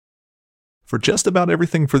for just about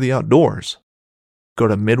everything for the outdoors. Go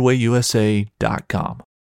to midwayusa.com.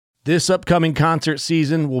 This upcoming concert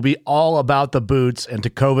season will be all about the boots, and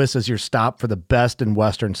Tecovas is your stop for the best in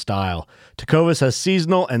Western style. Tecovas has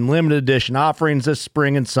seasonal and limited edition offerings this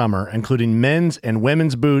spring and summer, including men's and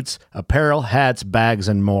women's boots, apparel, hats, bags,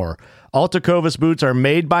 and more. All Tecovas boots are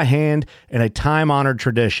made by hand in a time-honored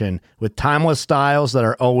tradition with timeless styles that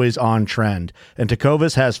are always on trend. And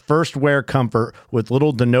Tecovas has first wear comfort with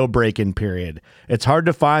little to no break-in period. It's hard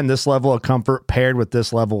to find this level of comfort paired with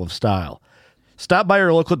this level of style. Stop by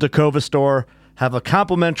your local Tecovas store, have a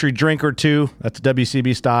complimentary drink or two, that's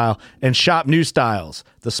WCB style, and shop new styles.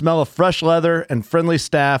 The smell of fresh leather and friendly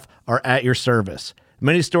staff are at your service.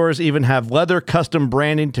 Many stores even have leather custom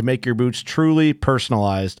branding to make your boots truly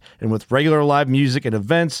personalized. And with regular live music and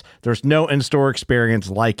events, there's no in-store experience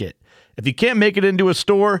like it. If you can't make it into a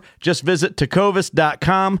store, just visit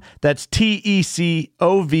tecovas.com. That's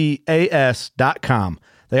TECOVAS.com.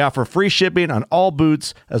 They offer free shipping on all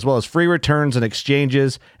boots, as well as free returns and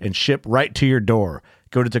exchanges, and ship right to your door.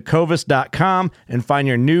 Go to tecovas.com and find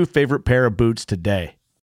your new favorite pair of boots today.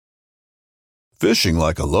 Fishing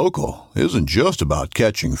like a local isn't just about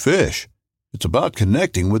catching fish. It's about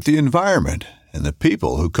connecting with the environment and the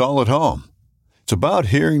people who call it home. It's about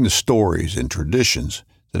hearing the stories and traditions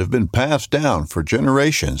that have been passed down for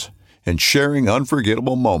generations and sharing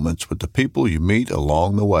unforgettable moments with the people you meet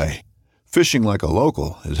along the way. Fishing like a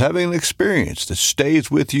local is having an experience that stays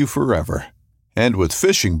with you forever. And with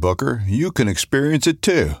Fishing Booker, you can experience it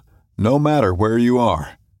too, no matter where you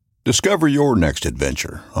are. Discover your next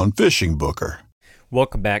adventure on Fishing Booker.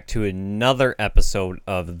 Welcome back to another episode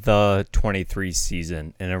of the 23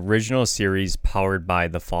 season, an original series powered by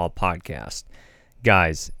the Fall Podcast.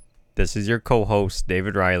 Guys, this is your co-host,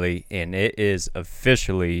 David Riley, and it is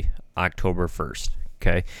officially October 1st.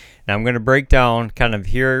 Okay, now I'm going to break down kind of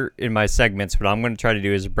here in my segments. What I'm going to try to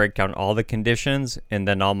do is break down all the conditions and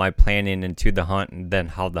then all my planning into the hunt and then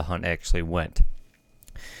how the hunt actually went.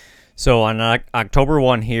 So on October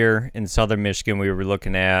 1 here in southern Michigan, we were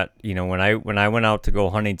looking at, when I went out to go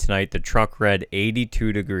hunting tonight, the truck read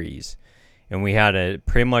 82 degrees. And we had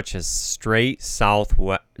pretty much a straight south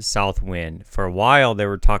wind. For a while, they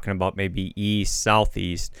were talking about maybe east,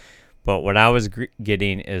 southeast. But what I was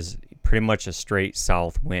getting is pretty much a straight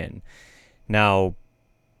south wind. Now,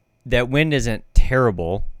 that wind isn't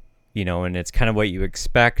terrible, and it's kind of what you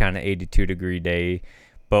expect on an 82-degree day.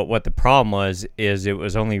 But what the problem was is it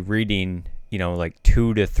was only reading, like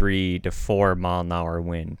 2 to 3 to 4 mile an hour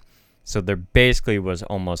wind. So there basically was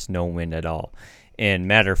almost no wind at all. And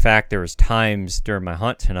matter of fact, there was times during my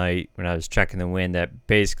hunt tonight when I was checking the wind that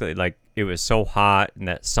basically it was so hot and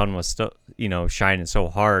that sun was still, shining so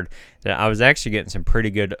hard that I was actually getting some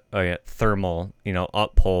pretty good thermal,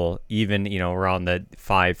 uppull, even, around the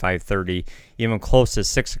 5:30, even close to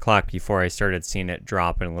 6 o'clock before I started seeing it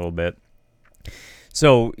dropping a little bit.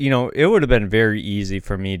 So, it would have been very easy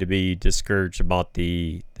for me to be discouraged about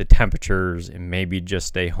the temperatures and maybe just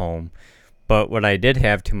stay home. But what I did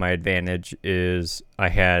have to my advantage is I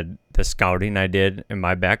had the scouting I did in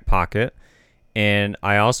my back pocket. And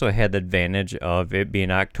I also had the advantage of it being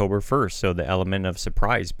October 1st, so the element of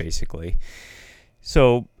surprise, basically.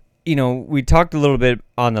 So, we talked a little bit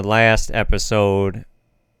on the last episode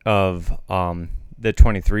of the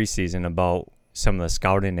 23 season about some of the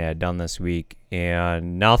scouting I had done this week,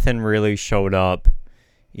 and nothing really showed up,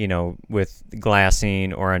 with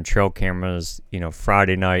glassing or on trail cameras,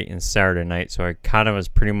 Friday night and Saturday night. So I kind of was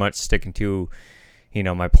pretty much sticking to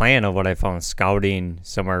my plan of what I found scouting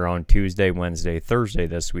somewhere around Tuesday, Wednesday, Thursday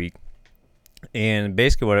this week. And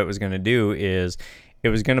basically what it was going to do is it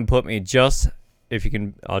was going to put me just,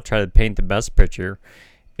 I'll try to paint the best picture.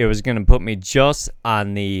 It was going to put me just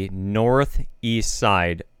on the northeast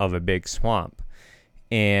side of a big swamp.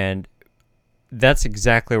 And that's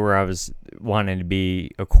exactly where I was wanting to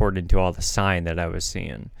be according to all the sign that I was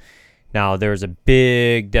seeing. Now, there was a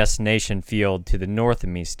big destination field to the north of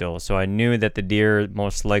me still, so I knew that the deer,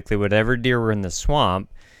 most likely, whatever deer were in the swamp,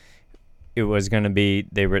 it was going to be,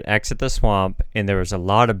 they would exit the swamp, and there was a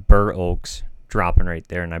lot of bur oaks dropping right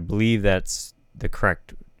there, and I believe that's the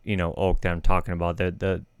correct, oak that I'm talking about.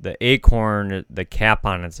 The acorn, the cap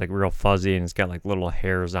on it's like real fuzzy, and it's got like little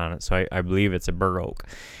hairs on it, so I believe it's a bur oak.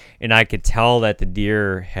 And I could tell that the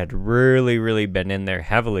deer had really, really been in there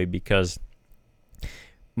heavily because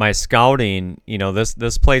my scouting,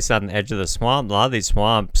 this place on the edge of the swamp, a lot of these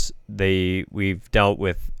swamps, we've dealt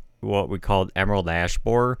with what we called emerald ash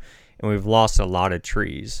borer, and we've lost a lot of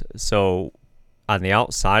trees. So on the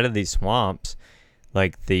outside of these swamps,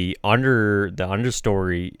 like the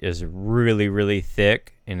understory is really, really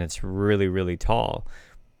thick and it's really, really tall.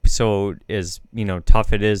 So as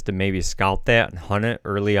tough it is to maybe scout that and hunt it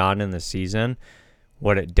early on in the season,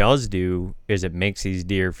 what it does do is it makes these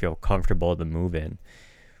deer feel comfortable to move in.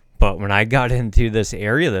 But when I got into this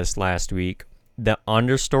area this last week, the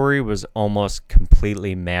understory was almost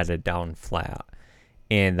completely matted down flat.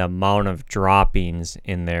 And the amount of droppings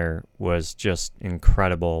in there was just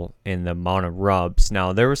incredible in the amount of rubs.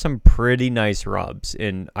 Now, there were some pretty nice rubs.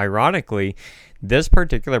 And ironically, this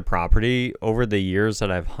particular property, over the years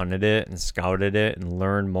that I've hunted it and scouted it and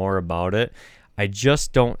learned more about it, I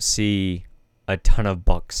just don't see a ton of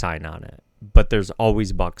buck sign on it. But there's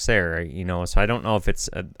always bucks there, so I don't know if it's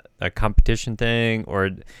a competition thing or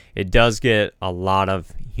it does get a lot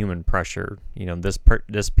of human pressure. This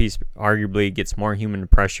piece arguably gets more human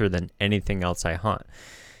pressure than anything else I hunt.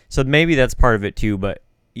 So maybe that's part of it too, but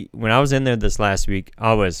when I was in there this last week,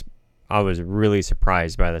 I was really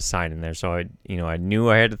surprised by the sign in there. So I knew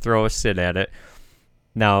I had to throw a sit at it.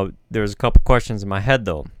 Now, there was a couple questions in my head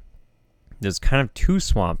though. There's kind of two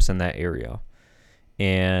swamps in that area.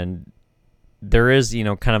 And there is,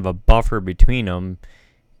 kind of a buffer between them.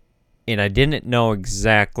 And I didn't know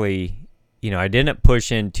exactly, I didn't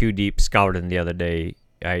push in too deep scouting the other day.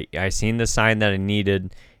 I seen the sign that I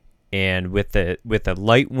needed. And with the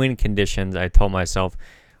light wind conditions, I told myself,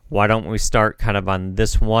 why don't we start kind of on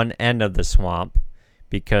this one end of the swamp?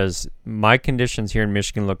 Because my conditions here in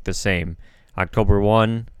Michigan look the same. October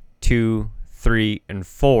 1, 2, 3, and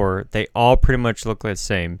 4, they all pretty much look the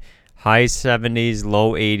same. High 70s,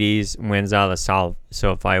 low 80s, winds out of the south.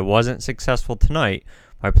 So if I wasn't successful tonight,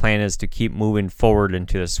 my plan is to keep moving forward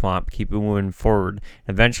into the swamp, keep moving forward.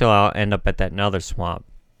 Eventually, I'll end up at that another swamp.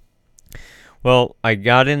 Well, I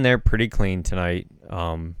got in there pretty clean tonight.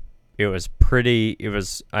 I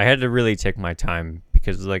had to really take my time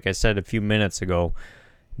because, like I said a few minutes ago,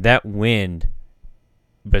 that wind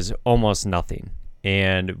was almost nothing.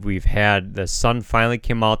 And we've had the sun finally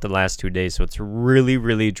came out the last 2 days, so it's really,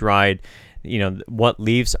 really dried. What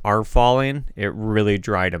leaves are falling, it really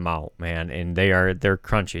dried them out, man, and they're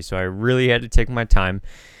crunchy. So I really had to take my time,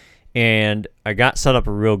 and I got set up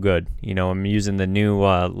real good. I'm using the new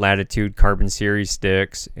Latitude Carbon Series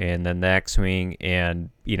sticks, and then the X-Wing,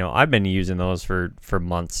 and I've been using those for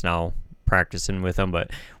months now, practicing with them.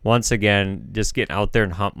 But once again, just getting out there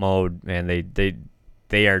in hunt mode, man,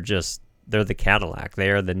 they are just. They're the Cadillac. They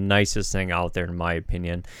are the nicest thing out there, in my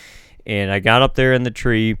opinion. And I got up there in the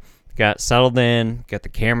tree, got settled in, got the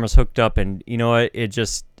cameras hooked up, and you know what?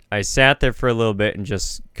 I sat there for a little bit and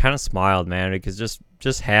just kind of smiled, man, because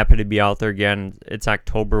just happy to be out there again. It's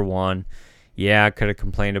October 1. Yeah, I could have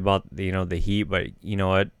complained about the heat, but you know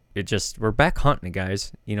what? We're back hunting,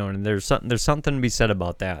 guys. And there's something to be said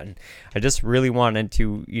about that. And I just really wanted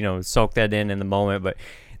to soak that in the moment, but.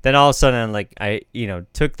 Then all of a sudden, I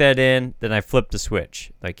took that in. Then I flipped the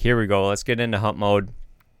switch. Here we go. Let's get into hunt mode.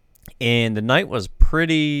 And the night was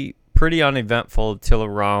pretty uneventful till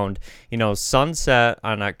around, sunset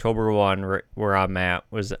on October 1, where I'm at,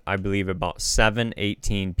 was, I believe, about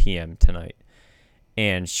 7:18 p.m. tonight.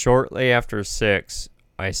 And shortly after 6,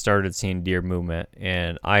 I started seeing deer movement.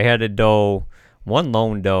 And I had a doe, one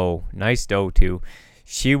lone doe, nice doe too.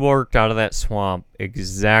 She worked out of that swamp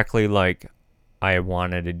exactly like I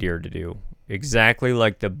wanted a deer to do. Exactly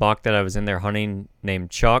like the buck that I was in there hunting named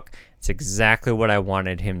Chuck. It's exactly what I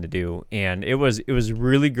wanted him to do. And it was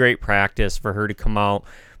really great practice for her to come out,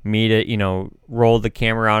 me to, roll the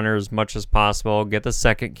camera on her as much as possible, get the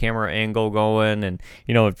second camera angle going. And,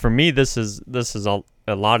 for me, this is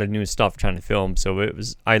a lot of new stuff trying to film. So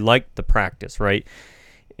I liked the practice, right?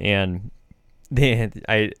 And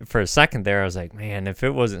for a second there, I was like, man, if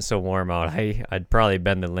it wasn't so warm out, I'd probably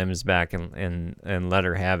bend the limbs back and let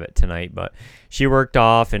her have it tonight. But she worked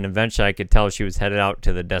off, and eventually I could tell she was headed out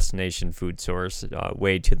to the destination food source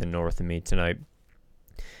way to the north of me tonight.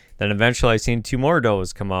 Then eventually I seen 2 more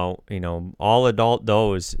does come out, all adult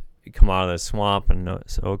does come out of the swamp, and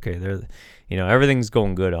so okay, they're, everything's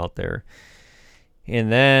going good out there. And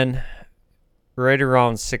then right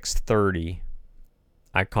around 6:30,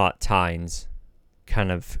 I caught tines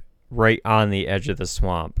kind of right on the edge of the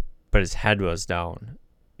swamp, but his head was down.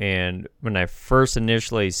 And when I first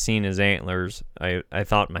initially seen his antlers, I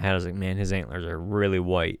thought in my head, I was like, man, his antlers are really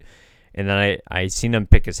white. And then I seen him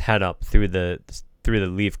pick his head up through the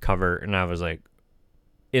leaf cover, and I was like,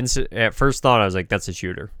 at first thought, I was like, that's a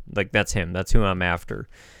shooter. That's him. That's who I'm after.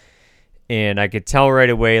 And I could tell right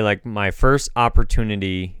away, my first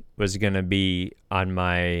opportunity was going to be on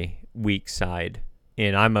my weak side.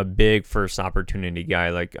 And I'm a big first opportunity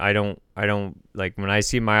guy. I don't when I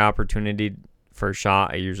see my opportunity for a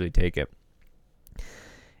shot, I usually take it.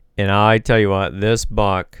 And I tell you what, this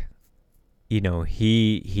buck,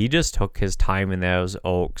 he just took his time in those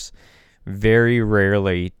oaks. Very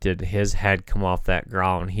rarely did his head come off that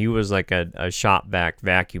ground. He was like a shop vac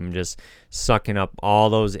vacuum, just sucking up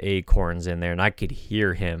all those acorns in there. And I could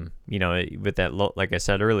hear him, with that low, like I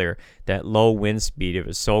said earlier, that low wind speed. It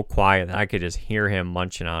was so quiet that I could just hear him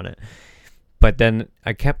munching on it. But then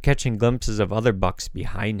I kept catching glimpses of other bucks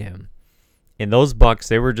behind him. And those bucks,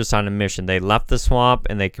 they were just on a mission. They left the swamp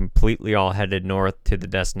and they completely all headed north to the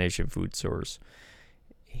destination food source.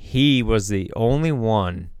 He was the only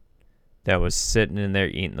one that was sitting in there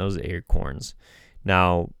eating those acorns.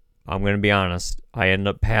 Now, I'm going to be honest. I ended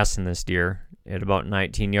up passing this deer at about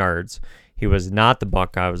 19 yards. He was not the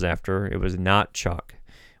buck I was after. It was not Chuck.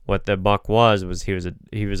 What the buck was he was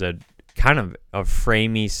a kind of a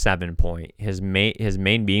framey 7-point. His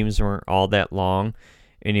main beams weren't all that long,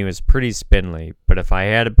 and he was pretty spindly. But if I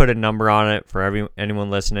had to put a number on it for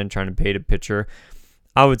anyone listening trying to paint a picture,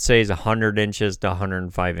 I would say he's 100 inches to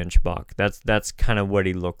 105 inch buck. That's kind of what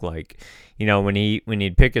he looked like. When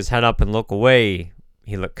he'd pick his head up and look away,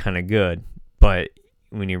 he looked kind of good. But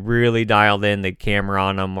when you really dialed in the camera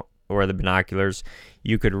on him or the binoculars,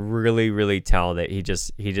 you could really, really tell that he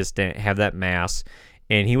just didn't have that mass.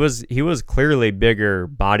 And he was clearly bigger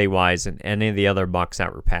body wise than any of the other bucks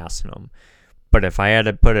that were passing him. But if I had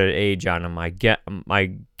to put an age on him,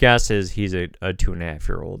 my guess is he's a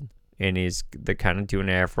 2.5-year-old. And he's the kind of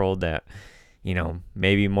 2.5-year-old that,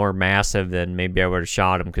 maybe more massive than maybe I would have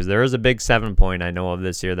shot him. Because there is a big 7-point I know of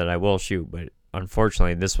this year that I will shoot. But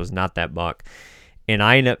unfortunately, this was not that buck. And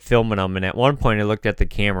I ended up filming him. And at one point, I looked at the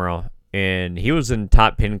camera. And he was in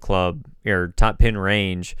top pin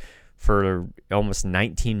range for almost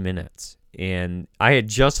 19 minutes. And I had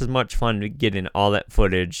just as much fun getting all that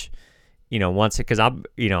footage once, because I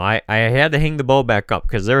had to hang the bow back up,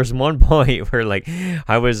 because there was one point where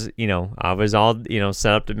I was all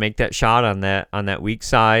set up to make that shot on that weak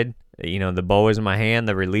side. The bow was in my hand,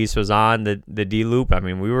 the release was on the D loop. I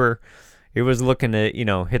mean, it was looking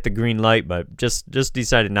to hit the green light, but just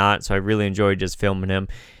decided not. So I really enjoyed just filming him,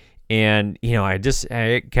 and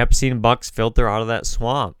I kept seeing bucks filter out of that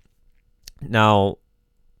swamp. Now,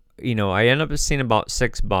 I ended up seeing about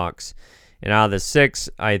 6 bucks. And out of the 6,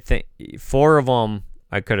 I think 4 of them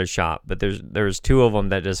I could have shot, but there's 2 of them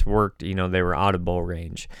that just worked. They were out of bow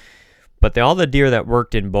range. But all the deer that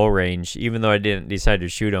worked in bow range, even though I didn't decide to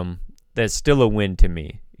shoot them, that's still a win to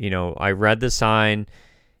me. I read the sign.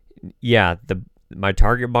 Yeah, my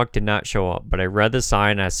target buck did not show up, but I read the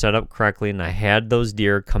sign, I set up correctly, and I had those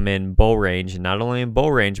deer come in bow range, and not only in bow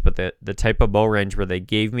range, but the type of bow range where they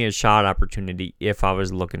gave me a shot opportunity if I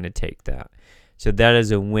was looking to take that. So that is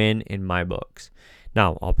a win in my books.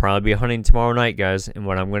 Now, I'll probably be hunting tomorrow night, guys, and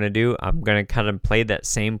what I'm going to do, I'm going to kind of play that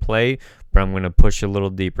same play, but I'm going to push a little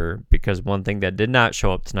deeper, because one thing that did not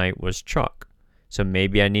show up tonight was Chuck. So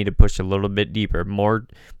maybe I need to push a little bit deeper. More,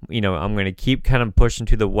 I'm going to keep kind of pushing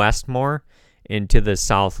to the west more and to the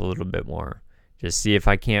south a little bit more. Just see if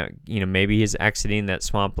I can't, maybe he's exiting that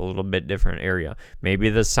swamp a little bit different area. Maybe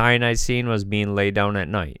the sign I seen was being laid down at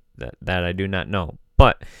night. That I do not know.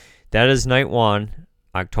 But that is night 1.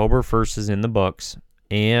 October 1st is in the books.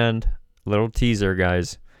 And little teaser,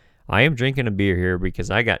 guys. I am drinking a beer here because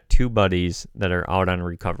I got 2 buddies that are out on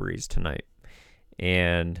recoveries tonight.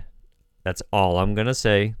 And that's all I'm going to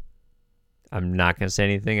say. I'm not going to say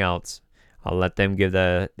anything else. I'll let them have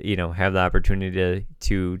the opportunity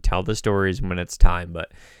to tell the stories when it's time.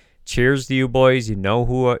 But cheers to you boys. You know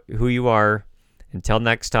who you are. Until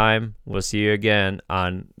next time, we'll see you again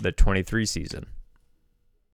on the 23 season.